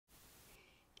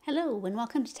Hello and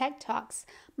welcome to Tech Talks.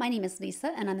 My name is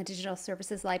Lisa and I'm the Digital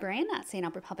Services Librarian at St.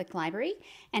 Albert Public Library.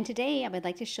 And today I would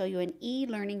like to show you an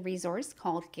e-learning resource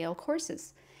called Gale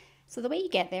Courses. So the way you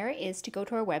get there is to go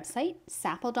to our website,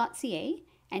 sapl.ca,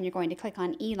 and you're going to click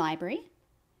on e-library.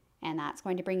 And that's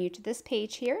going to bring you to this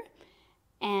page here.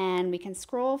 And we can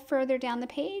scroll further down the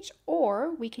page,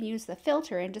 or we can use the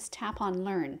filter and just tap on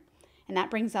Learn. And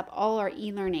that brings up all our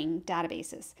e-learning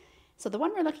databases. So the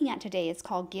one we're looking at today is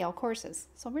called Gale Courses.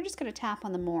 So we're just going to tap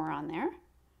on the More on there.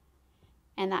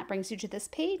 And that brings you to this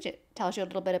page. It tells you a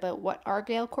little bit about what are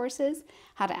Gale Courses,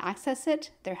 how to access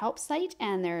it, their help site,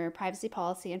 and their privacy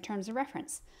policy and terms of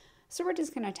reference. So we're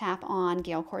just going to tap on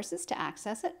Gale Courses to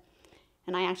access it.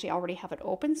 And I actually already have it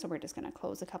open, so we're just going to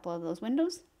close a couple of those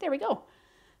windows. There we go.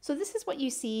 So this is what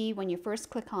you see when you first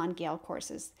click on Gale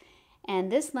Courses.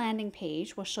 And this landing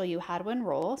page will show you how to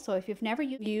enroll. So if you've never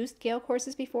used Gale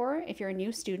Courses before, if you're a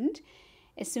new student,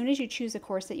 as soon as you choose a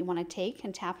course that you want to take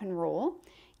and tap enroll,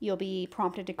 you'll be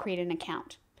prompted to create an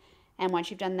account. And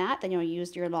once you've done that, then you'll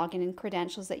use your login and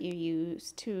credentials that you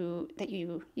use to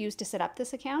set up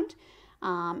this account,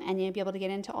 and you'll be able to get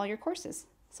into all your courses.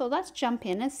 So let's jump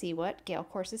in and see what Gale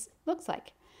Courses looks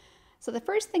like. So the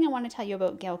first thing I want to tell you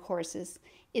about Gale Courses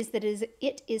is that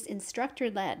it is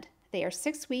instructor-led. They are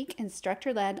 6-week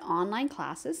instructor-led online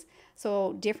classes,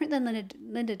 so different than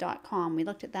lynda.com. We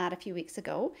looked at that a few weeks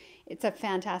ago. It's a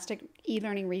fantastic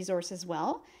e-learning resource as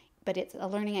well, but it's a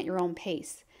learning at your own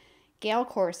pace. Gale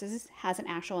Courses has an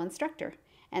actual instructor,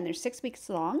 and they're 6 weeks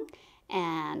long,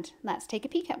 and let's take a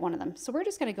peek at one of them. So we're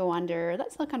just going to go under,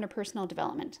 let's look under personal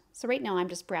development. So right now I'm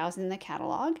just browsing the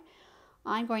catalog.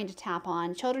 I'm going to tap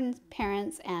on children,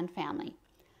 parents, and family.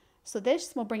 So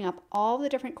this will bring up all the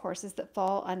different courses that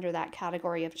fall under that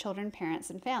category of children, parents,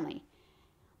 and family.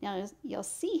 Now you'll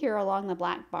see here along the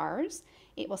black bars,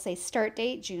 it will say start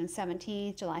date, June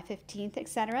 17th, July 15th,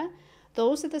 etc.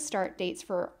 Those are the start dates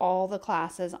for all the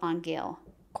classes on Gale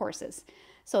Courses.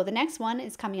 So the next one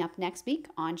is coming up next week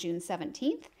on June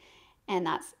 17th, and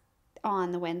that's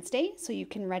on the Wednesday. So you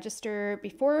can register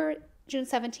before June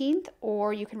 17th,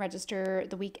 or you can register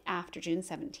the week after June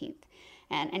 17th.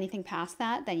 And anything past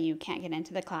that, then you can't get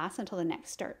into the class until the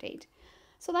next start date.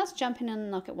 So let's jump in and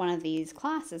look at one of these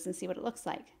classes and see what it looks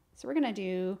like. So we're going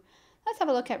to let's have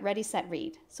a look at Ready, Set,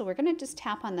 Read. So we're going to just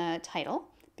tap on the title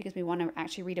because we want to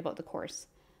actually read about the course.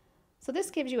 So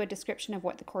this gives you a description of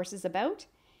what the course is about.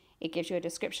 It gives you a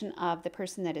description of the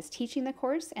person that is teaching the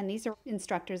course, and these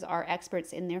instructors are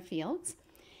experts in their fields.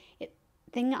 The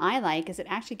thing I like is it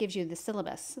actually gives you the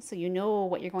syllabus, so you know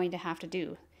what you're going to have to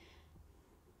do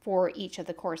for each of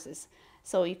the courses.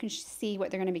 So you can see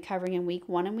what they're going to be covering in week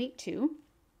 1 and week 2.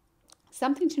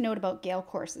 Something to note about Gale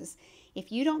Courses: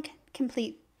 if you don't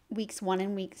complete weeks 1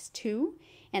 and weeks 2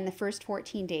 in the first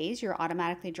 14 days, you're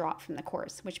automatically dropped from the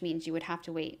course, which means you would have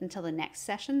to wait until the next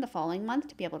session the following month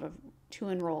to be able to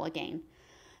enroll again.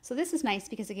 So this is nice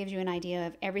because it gives you an idea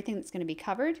of everything that's going to be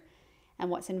covered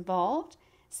and what's involved.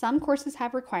 Some courses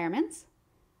have requirements.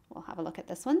 We'll have a look at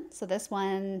this one. So this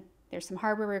one, there's some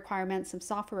hardware requirements, some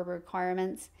software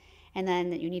requirements, and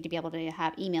then you need to be able to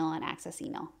have email and access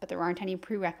email. But there aren't any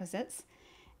prerequisites,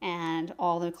 and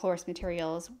all the course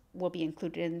materials will be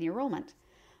included in the enrollment.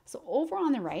 So over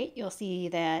on the right, you'll see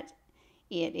that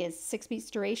it is 6 weeks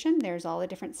duration. There's all the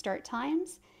different start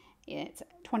times. It's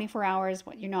 24 hours.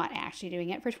 You're not actually doing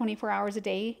it for 24 hours a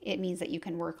day. It means that you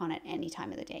can work on it any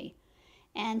time of the day.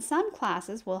 And some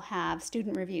classes will have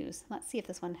student reviews. Let's see if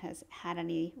this one has had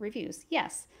any reviews.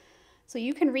 Yes. So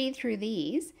you can read through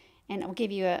these, and it will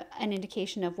give you an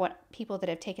indication of what people that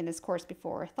have taken this course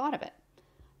before thought of it.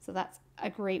 So that's a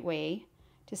great way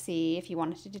to see if you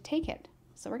wanted to take it.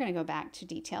 So we're going to go back to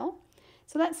detail.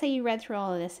 So let's say you read through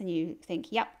all of this and you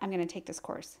think, yep, I'm going to take this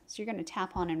course. So you're going to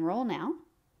tap on Enroll Now,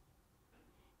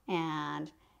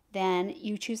 and then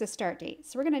you choose a start date.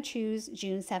 So we're going to choose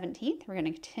June 17th. We're going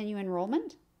to continue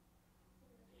enrollment.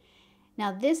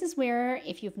 Now this is where,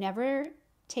 if you've never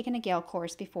taken a Gale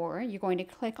course before, you're going to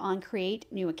click on Create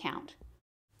New Account.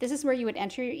 This is where you would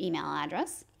enter your email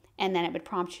address, and then it would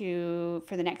prompt you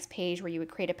for the next page where you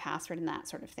would create a password and that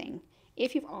sort of thing.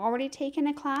 If you've already taken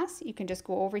a class, you can just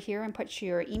go over here and put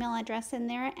your email address in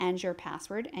there and your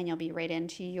password, and you'll be right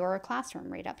into your classroom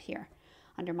right up here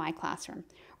under My Classroom.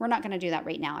 We're not going to do that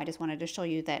right now. I just wanted to show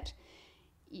you that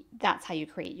that's how you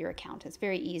create your account. It's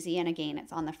very easy, and again,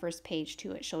 it's on the first page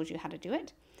too. It shows you how to do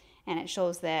it, and it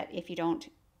shows that if you don't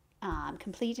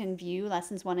complete and view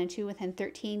lessons 1 and 2 within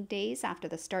 13 days after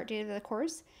the start date of the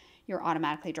course, you're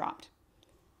automatically dropped.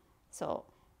 So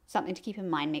something to keep in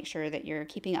mind, make sure that you're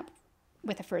keeping up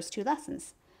with the first 2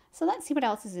 lessons. So let's see what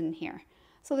else is in here.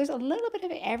 So there's a little bit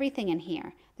of everything in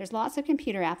here. There's lots of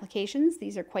computer applications.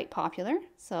 These are quite popular.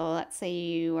 So let's say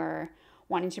you are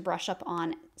wanting to brush up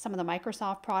on some of the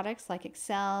Microsoft products like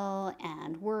Excel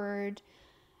and Word,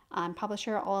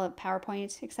 Publisher, all of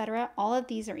PowerPoint, etc. All of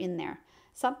these are in there.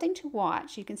 Something to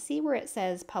watch, you can see where it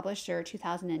says Publisher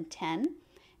 2010.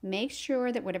 Make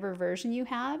sure that whatever version you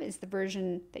have is the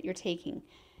version that you're taking.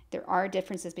 There are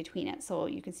differences between it. So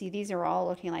you can see these are all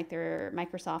looking like they're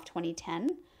Microsoft 2010.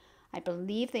 I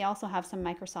believe they also have some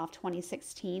Microsoft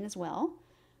 2016 as well.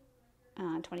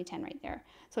 2010 right there.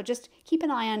 So just keep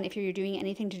an eye on if you're doing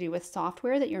anything to do with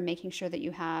software that you're making sure that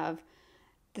you have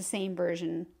the same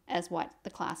version as what the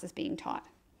class is being taught.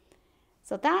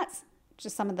 So that's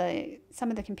just some of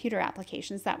the computer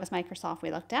applications. That was Microsoft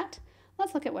we looked at.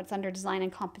 Let's look at what's under design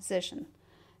and composition.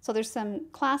 So there's some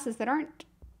classes that aren't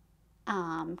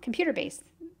computer-based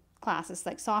classes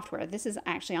like software. This is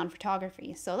actually on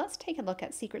photography. So let's take a look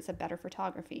at Secrets of Better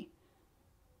Photography.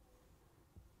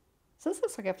 So this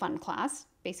looks like a fun class,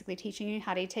 basically teaching you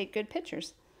how to take good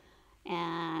pictures.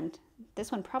 And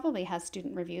this one probably has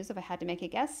student reviews if I had to make a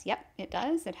guess. Yep, it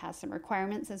does. It has some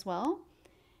requirements as well.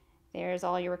 There's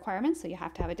all your requirements. So you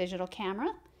have to have a digital camera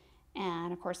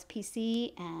and of course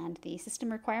PC and the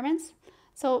system requirements.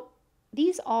 So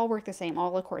these all work the same,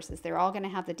 all the courses. They're all going to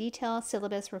have the detail,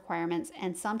 syllabus, requirements,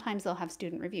 and sometimes they'll have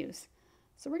student reviews.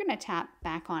 So we're going to tap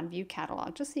back on View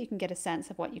Catalog just so you can get a sense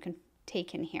of what you can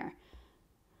take in here.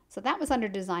 So that was under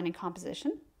design and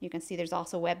composition. You can see there's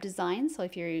also web design. So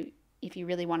if you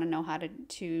really want to know how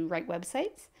to write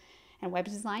websites and web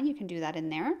design, you can do that in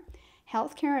there.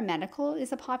 Healthcare and medical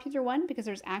is a popular one because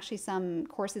there's actually some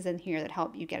courses in here that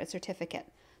help you get a certificate.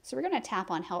 So we're going to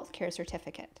tap on healthcare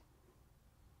certificate.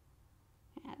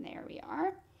 And there we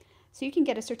are. So you can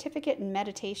get a certificate in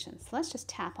meditation. So let's just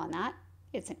tap on that.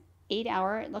 It's an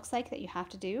 8-hour, it looks like, that you have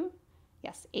to do.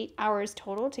 Yes, 8 hours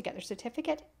total to get the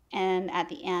certificate. And at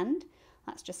the end,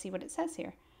 let's just see what it says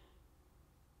here.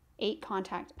 8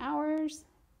 contact hours.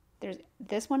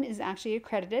 This one is actually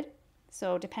accredited.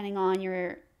 So depending on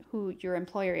who your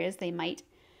employer is, they might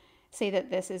say that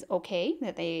this is okay,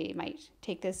 that they might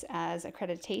take this as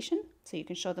accreditation. So you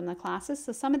can show them the classes.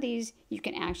 So some of these you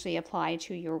can actually apply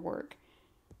to your work.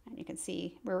 And you can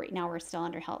see right now we're still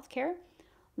under healthcare.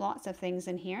 Lots of things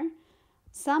in here.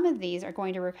 Some of these are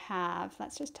going to have,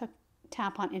 let's just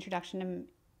tap on Introduction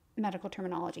to Medical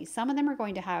Terminology. Some of them are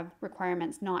going to have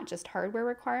requirements, not just hardware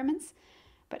requirements,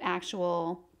 but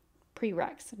actual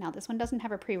prereqs. Now this one doesn't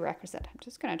have a prerequisite. I'm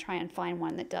just going to try and find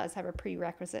one that does have a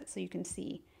prerequisite so you can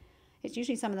see. It's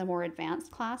usually some of the more advanced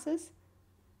classes.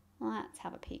 Let's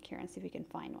have a peek here and see if we can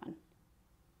find one.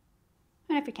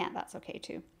 And if we can't, that's okay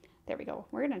too. There we go.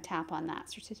 We're going to tap on that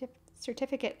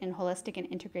certificate in holistic and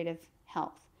integrative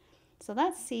health. So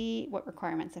let's see what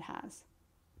requirements it has.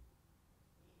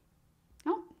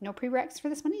 Oh, no prereqs for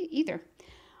this one either.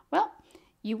 Well,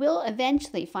 you will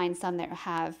eventually find some that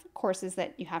have courses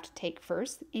that you have to take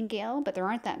first in Gale, but there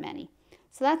aren't that many.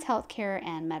 So that's healthcare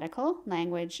and medical,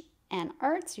 language and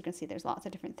arts. You can see there's lots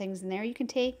of different things in there you can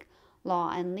take.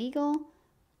 Law and legal.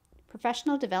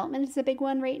 Professional development is a big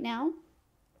one right now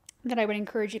that I would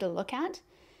encourage you to look at.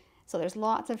 So there's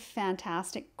lots of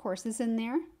fantastic courses in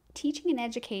there. Teaching and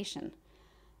education.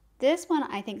 This one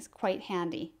I think is quite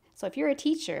handy. So if you're a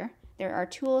teacher, there are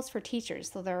tools for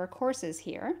teachers. So there are courses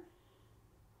here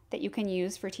that you can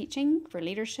use for teaching, for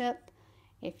leadership.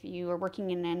 If you are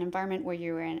working in an environment where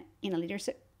you're in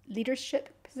a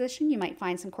leadership position, you might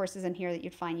find some courses in here that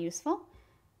you'd find useful.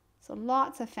 So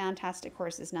lots of fantastic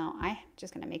courses. Now I'm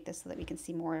just going to make this so that we can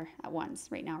see more at once.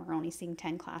 Right now we're only seeing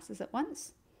 10 classes at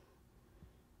once.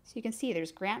 So you can see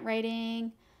there's grant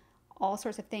writing, all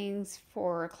sorts of things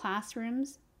for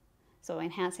classrooms. So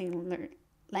enhancing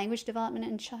language development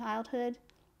in childhood.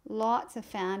 Lots of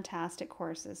fantastic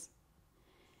courses.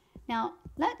 Now,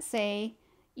 let's say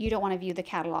you don't want to view the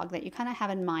catalog, that you kind of have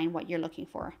in mind what you're looking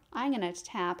for. I'm going to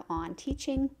tap on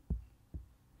teaching.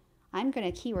 I'm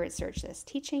going to keyword search this,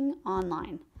 teaching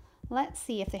online. Let's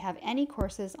see if they have any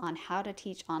courses on how to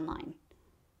teach online.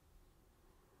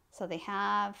 So they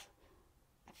have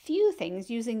a few things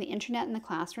using the internet in the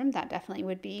classroom. That definitely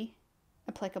would be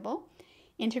applicable.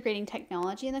 Integrating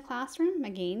technology in the classroom,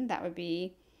 again,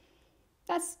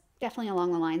 that's definitely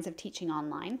along the lines of teaching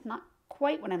online. Not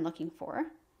quite what I'm looking for.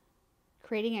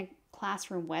 Creating a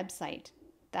classroom website,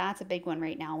 that's a big one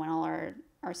right now when all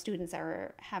our students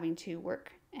are having to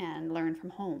work and learn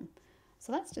from home.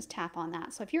 So let's just tap on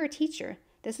that. So if you're a teacher,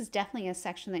 this is definitely a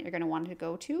section that you're going to want to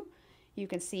go to. You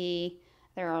can see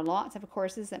there are lots of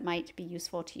courses that might be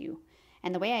useful to you.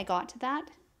 And the way I got to that,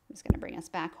 I'm just going to bring us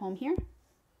back home here,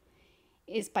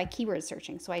 is by keyword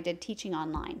searching. So I did teaching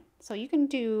online. So you can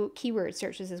do keyword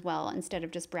searches as well instead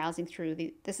of just browsing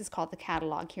through this is called the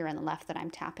catalog here on the left that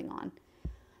I'm tapping on.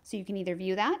 So you can either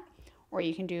view that or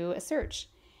you can do a search.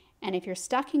 And if you're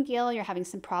stuck in Gale, you're having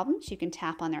some problems, you can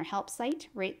tap on their help site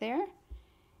right there.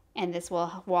 And this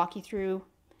will walk you through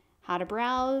how to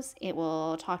browse. It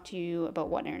will talk to you about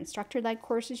what are instructor-led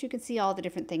courses. You can see all the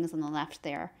different things on the left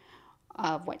there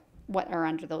of what are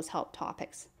under those help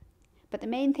topics. But the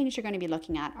main things you're going to be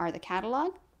looking at are the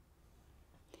catalog.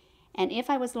 And if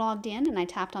I was logged in and I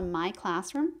tapped on my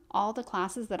classroom, all the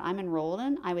classes that I'm enrolled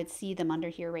in, I would see them under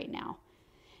here right now.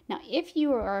 Now, if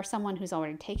you are someone who's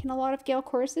already taken a lot of Gale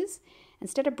courses,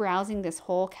 instead of browsing this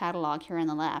whole catalog here on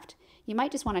the left, you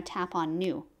might just want to tap on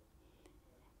New.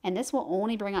 And this will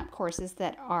only bring up courses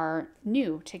that are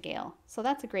new to Gale. So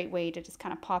that's a great way to just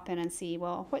kind of pop in and see,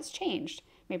 well, what's changed?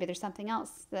 Maybe there's something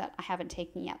else that I haven't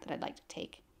taken yet that I'd like to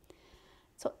take.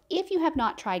 So if you have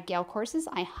not tried Gale Courses,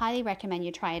 I highly recommend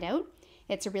you try it out.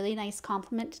 It's a really nice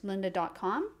complement to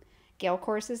lynda.com. Gale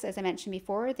Courses, as I mentioned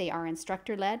before, they are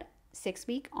instructor-led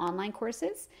 6-week online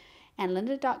courses. And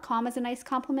lynda.com is a nice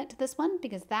complement to this one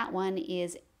because that one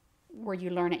is where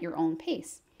you learn at your own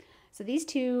pace. So these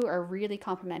two are really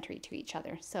complementary to each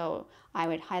other. So I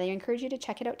would highly encourage you to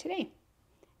check it out today.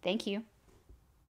 Thank you.